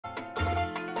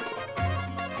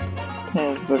Hey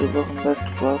everybody, welcome back to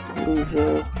Blaupalooza.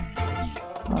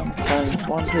 I'm playing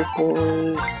Wonder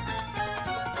Boy.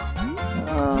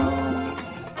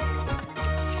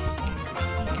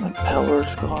 My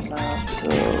power's gone now, so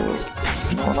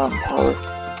no, not power.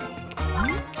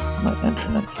 My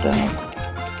internet's down.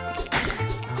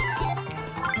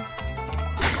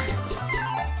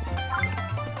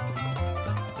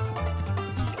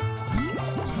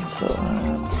 So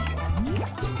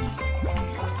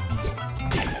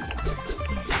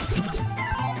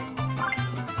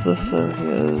this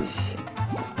area is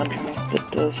underneath the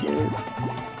desert.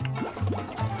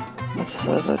 I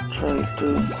decided I'd try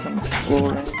doing some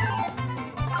exploring.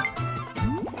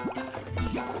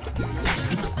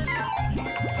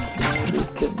 Maybe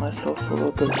get myself a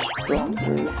little bit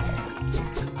stronger.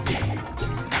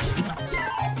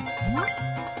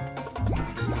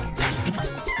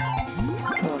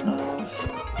 Who knows?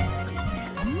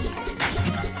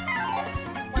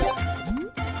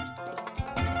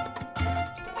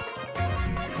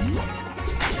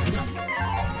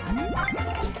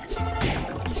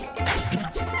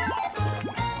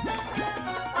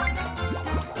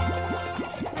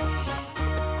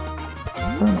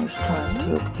 I was trying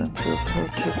to think of how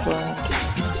to find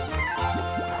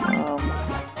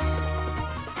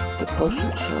the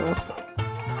potion shop.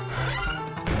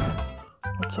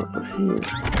 What's over here?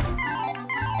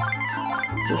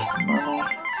 Just money.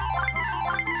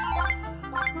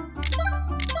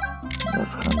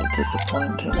 That's kind of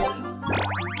disappointing.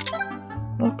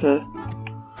 Okay.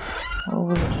 Well,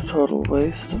 it's a total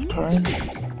waste of time.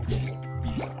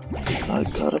 I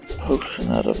got a potion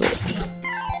out of it.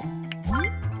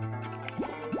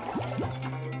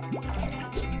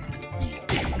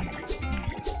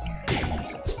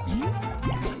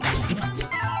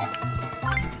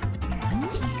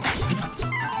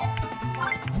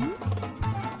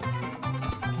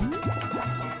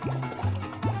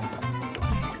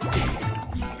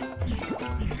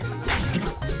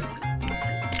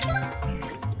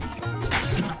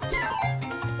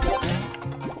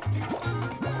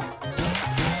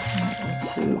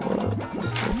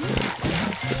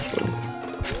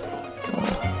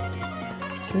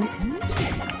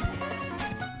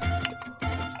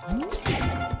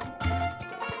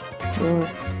 Okay.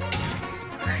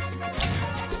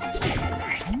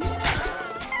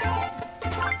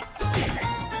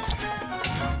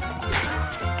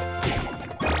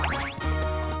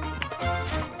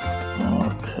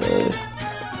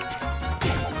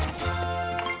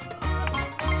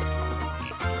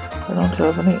 I don't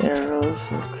have any arrows,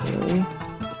 okay.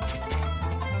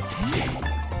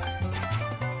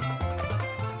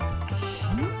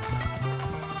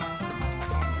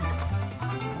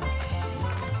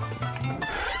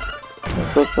 I'll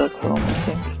go back home, I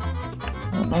think.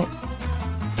 Oh, no.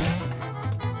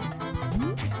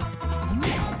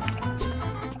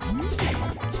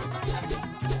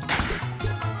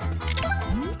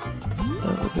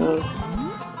 There we go.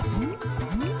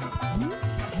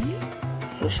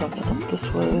 Is there something up this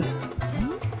way?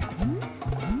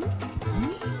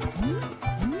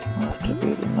 I have to be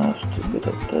the mouse to get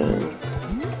up there.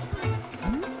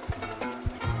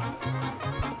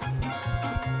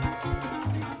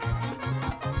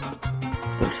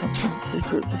 There's something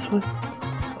secret this way.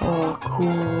 Oh,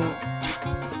 cool.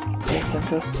 I think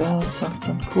I found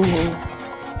something cool.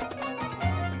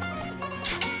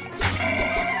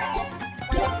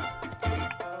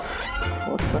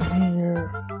 What's in here?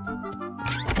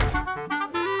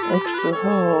 Extra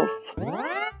health.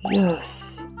 Yes.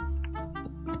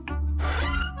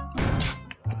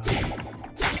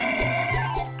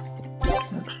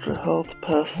 Extra health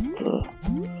past the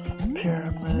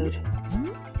pyramid.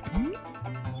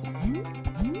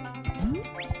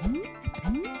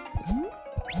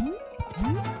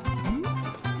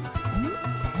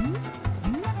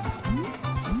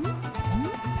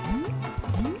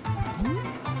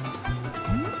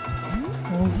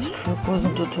 Well, this trip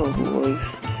wasn't a total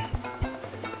waste.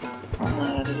 I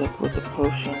ended up with a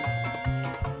potion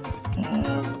and a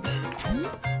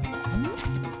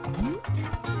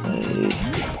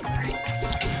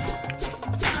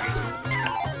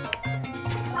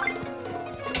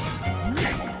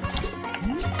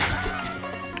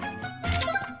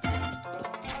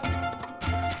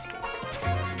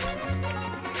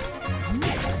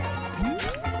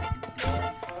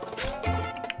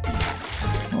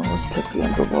let's take the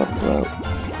underwater route.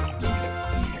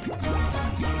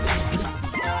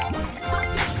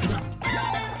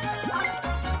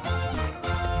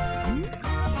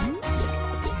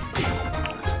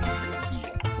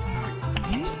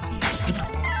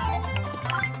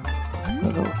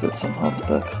 I'll get some health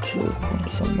back too from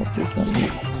some of these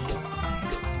enemies.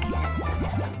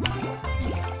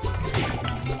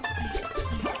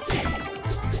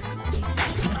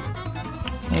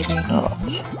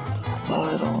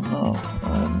 I don't know.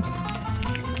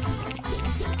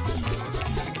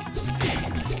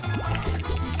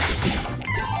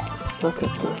 Suck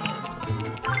at this.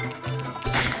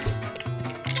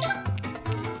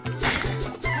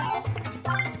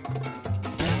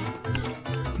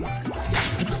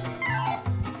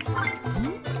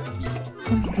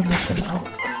 I'm gonna need some help.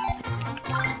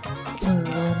 I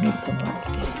really need some help.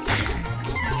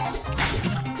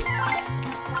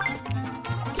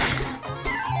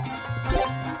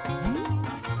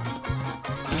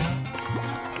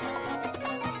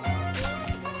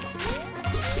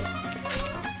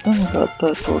 Oh my god,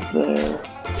 that's over there.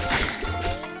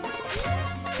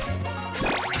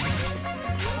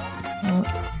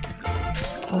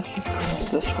 I keep going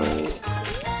this way.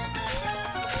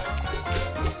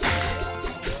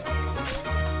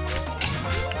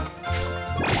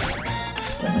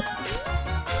 Damn it.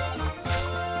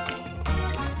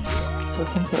 So I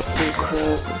think that blue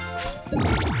crab.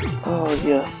 Oh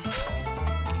yes.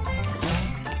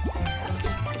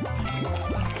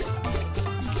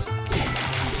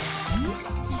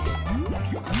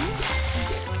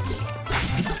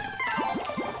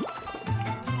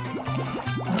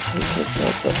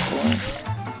 At that point.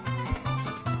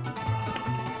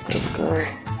 There we go.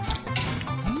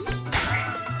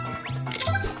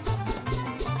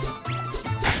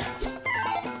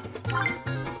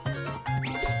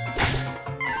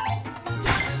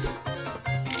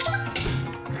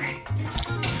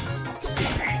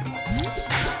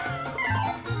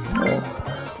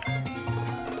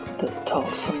 That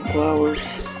toss some flowers.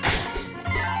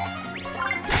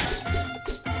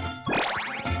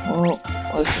 Well,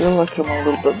 I feel like I'm a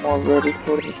little bit more ready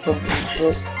for the sunken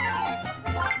ship.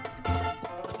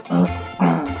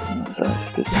 Sorry,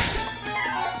 excuse me.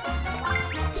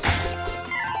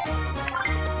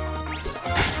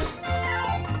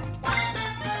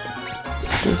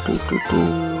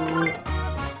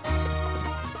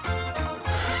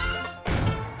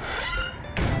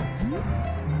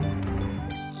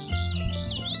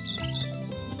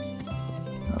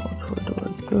 Now which way do I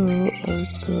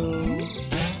go?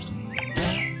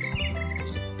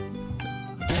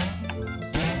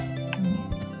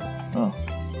 Oh.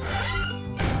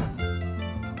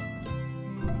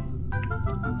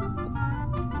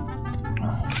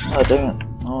 Ah, dang it.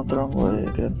 I went the wrong way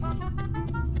again.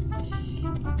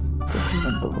 This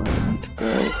isn't the way I need to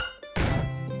go.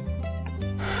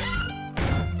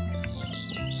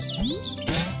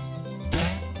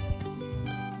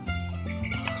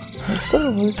 Is there a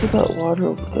way to that water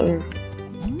over there?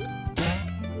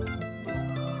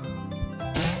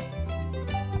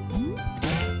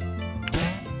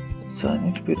 So I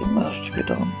need to be the mouse to get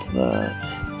onto that.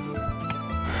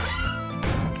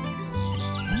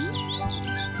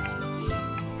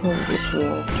 Probably this way I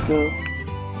have to go.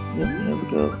 Yep, there we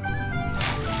go.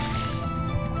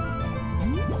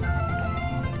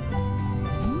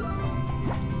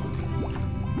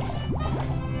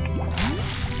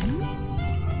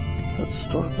 That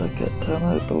store back at town, I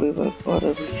believe I bought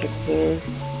everything there.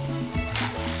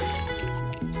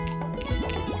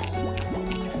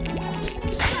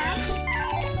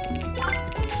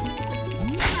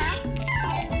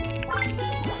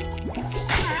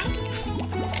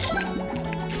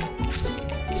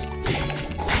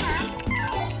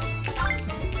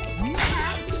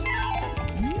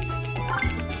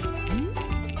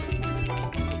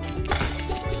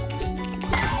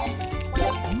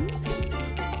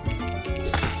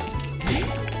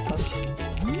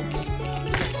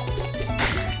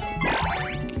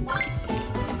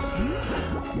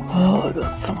 Oh, I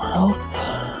got some health.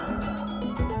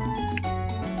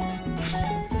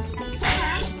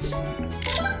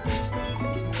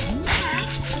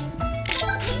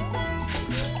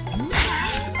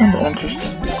 Kind of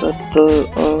interesting that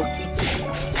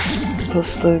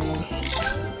those things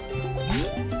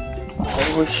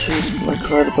always shoot like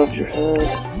right above your head.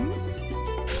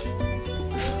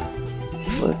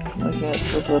 It's like making it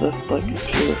so that if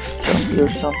you're jumpy or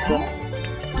something,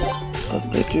 but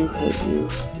they do hit you.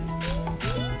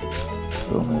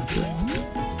 Only if you're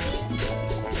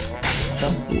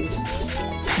jumpy.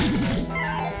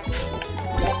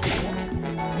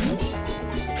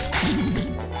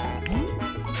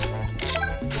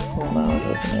 Well, now I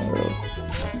have an arrow.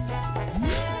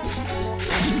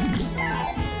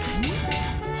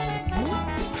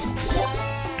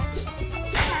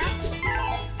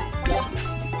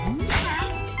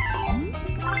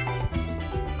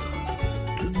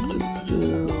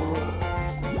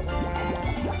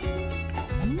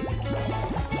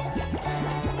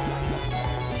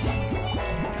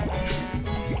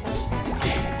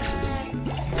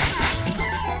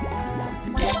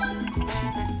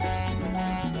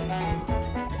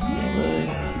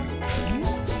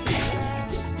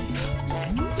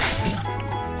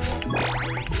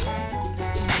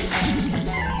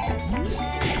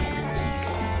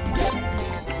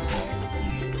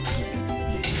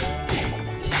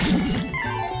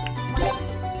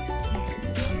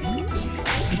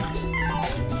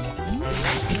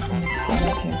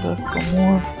 back for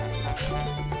more.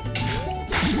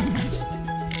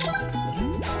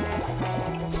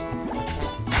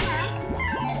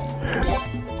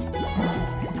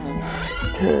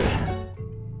 Okay,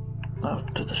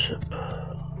 off to the ship.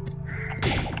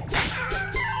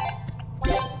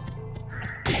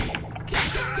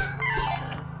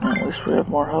 At least we have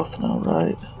more health now,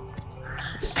 right?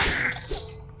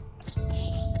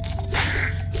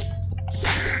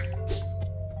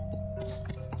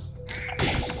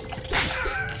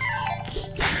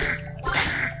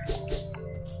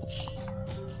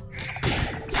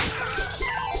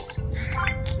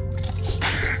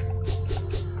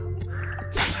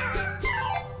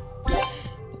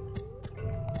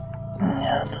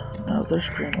 Now there's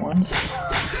green ones.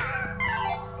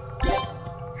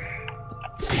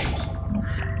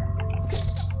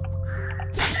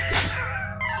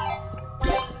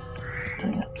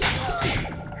 Dang it.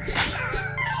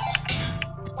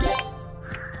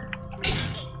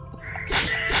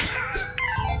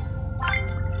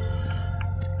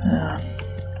 Yeah.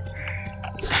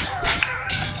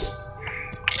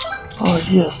 Oh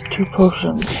yes, 2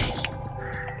 potions.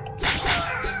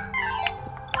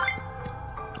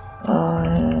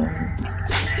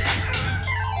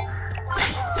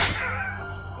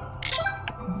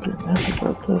 I'm getting happy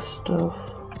about this stuff.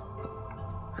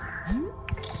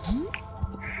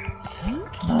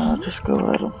 Nah, just go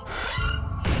at him.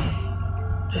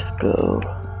 Just go.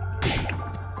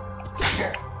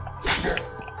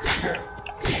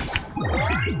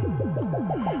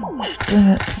 Dang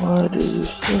it, why do you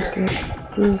suck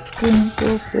at this game so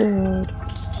bad?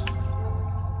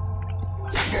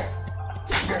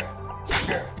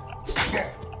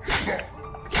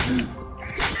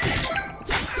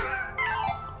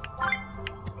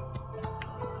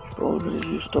 You've already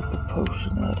used up a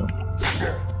potion at him.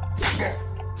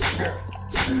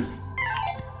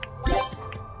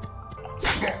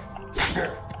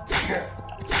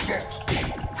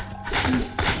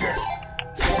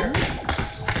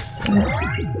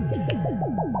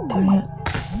 Dang it.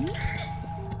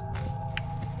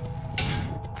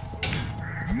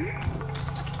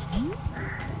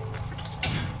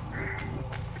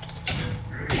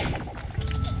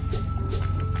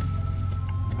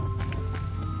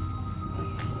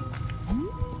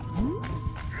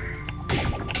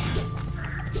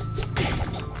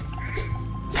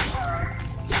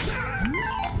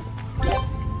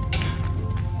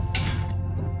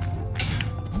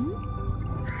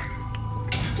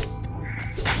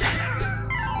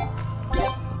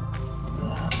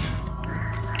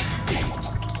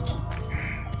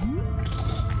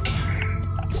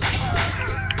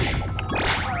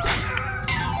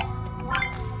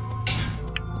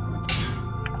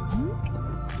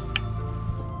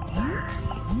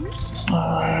 I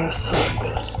suck.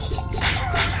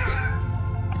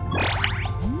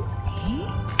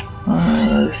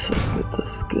 I suck at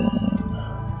this game.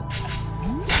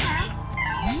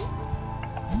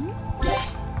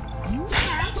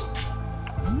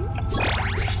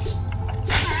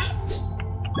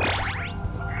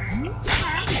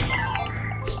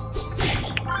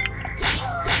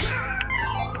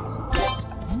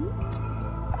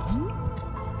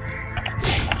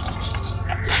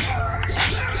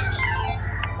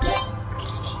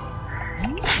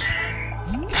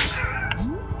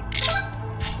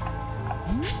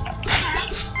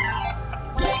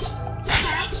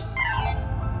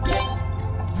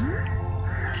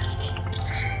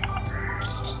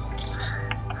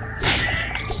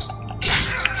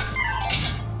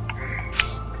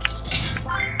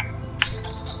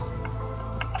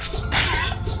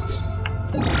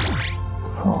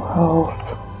 Full health.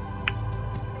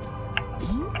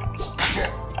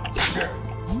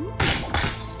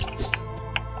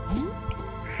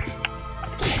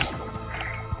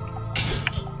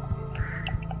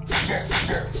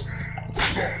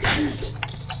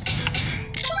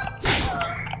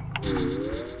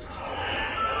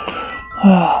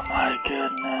 Oh my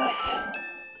goodness.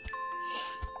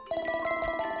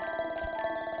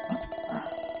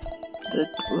 They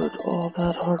put all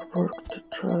that hard work to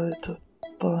try to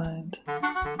find.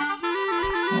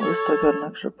 At least I got an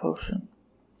extra potion.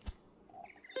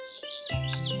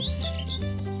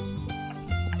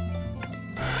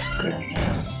 Dang it.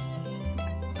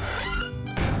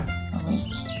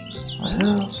 I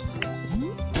have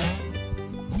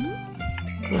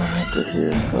gone into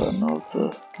here and gotten all the,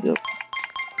 yep,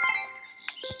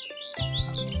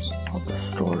 all the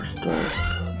store stuff.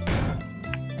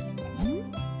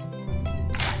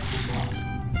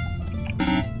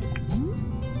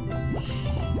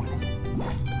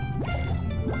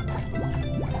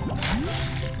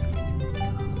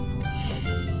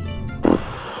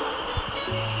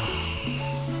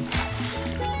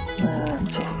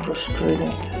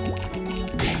 frustrating.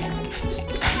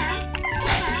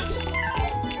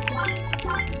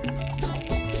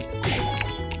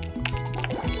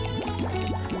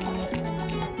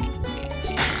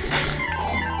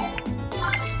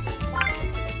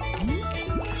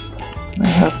 I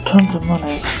have tons of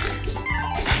money.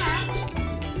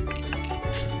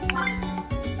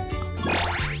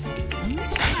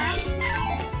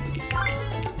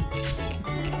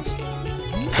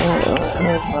 I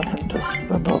have nothing to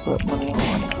spend all that money on.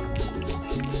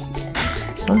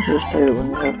 I just hate it when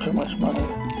you have too much money.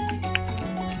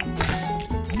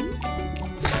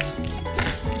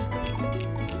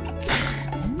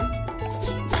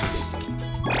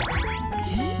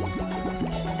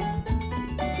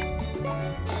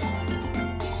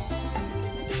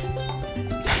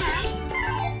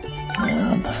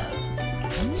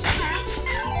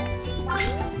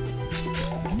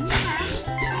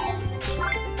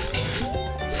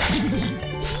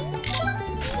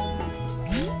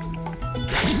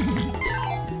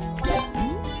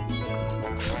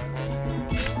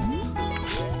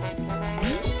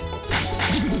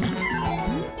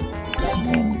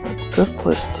 The good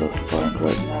place to find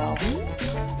right now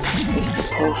is the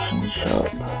potion shop.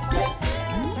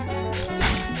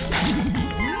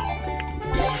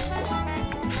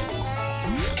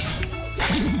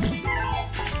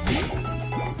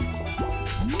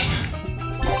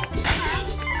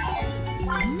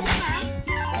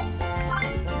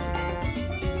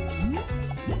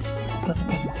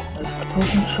 There's the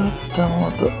potion shop,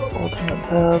 download the alternate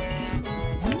paths.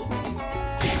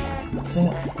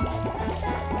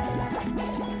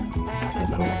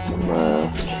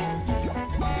 Left.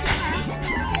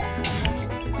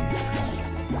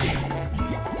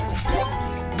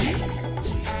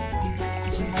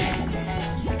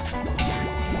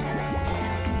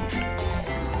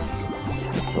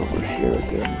 It's over here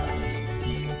again.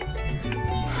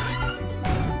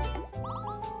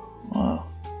 Wow.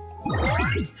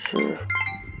 Sure.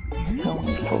 Tell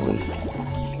me fully.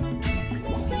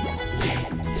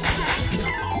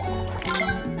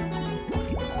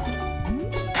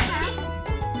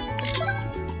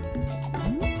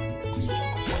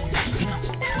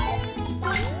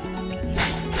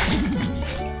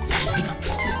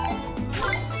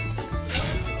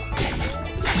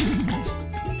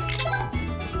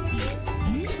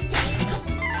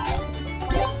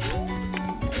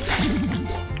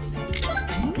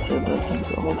 I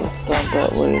think all that's down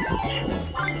that way is a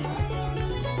chest.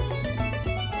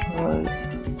 Right.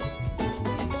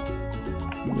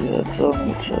 Yeah, it's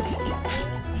only a chest.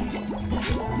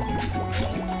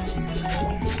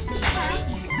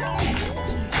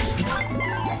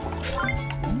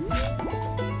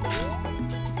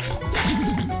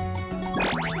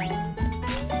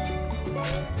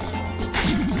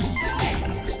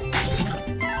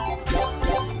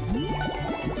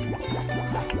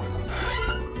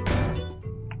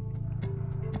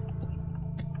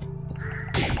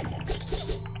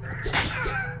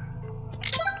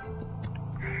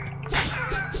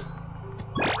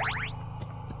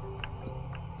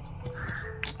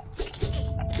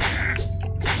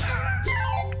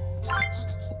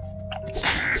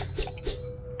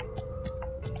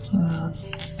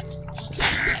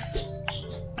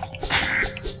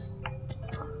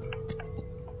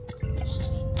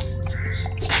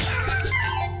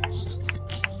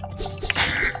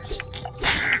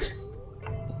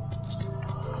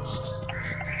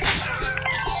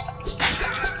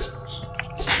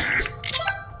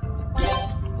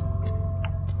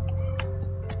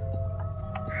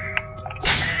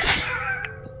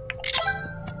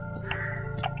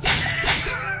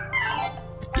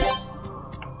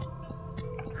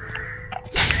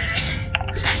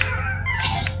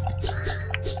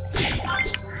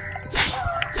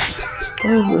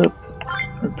 Why would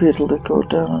I be able to go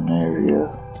down an area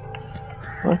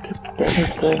where I could better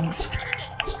things?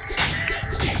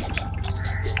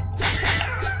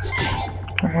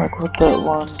 And like with that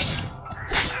one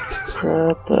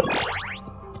crab that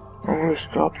always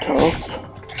dropped health.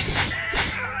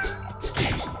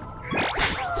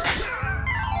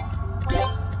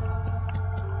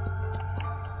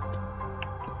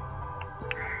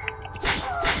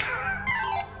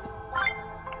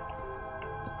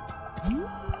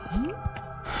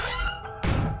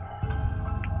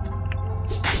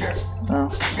 No.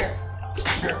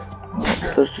 Well,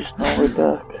 there's just no way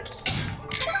back.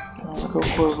 I'm gonna go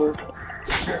forward.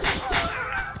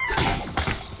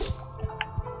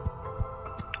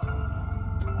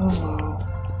 Hello.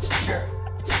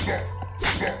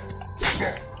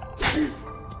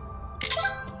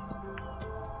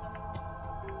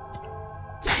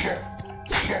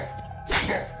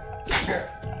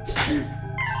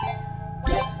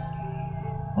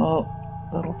 Well,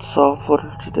 that'll solve for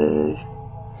today.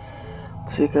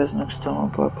 See you guys next time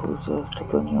on Blaupalooza. Till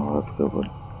then, y'all have a good one.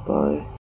 Bye.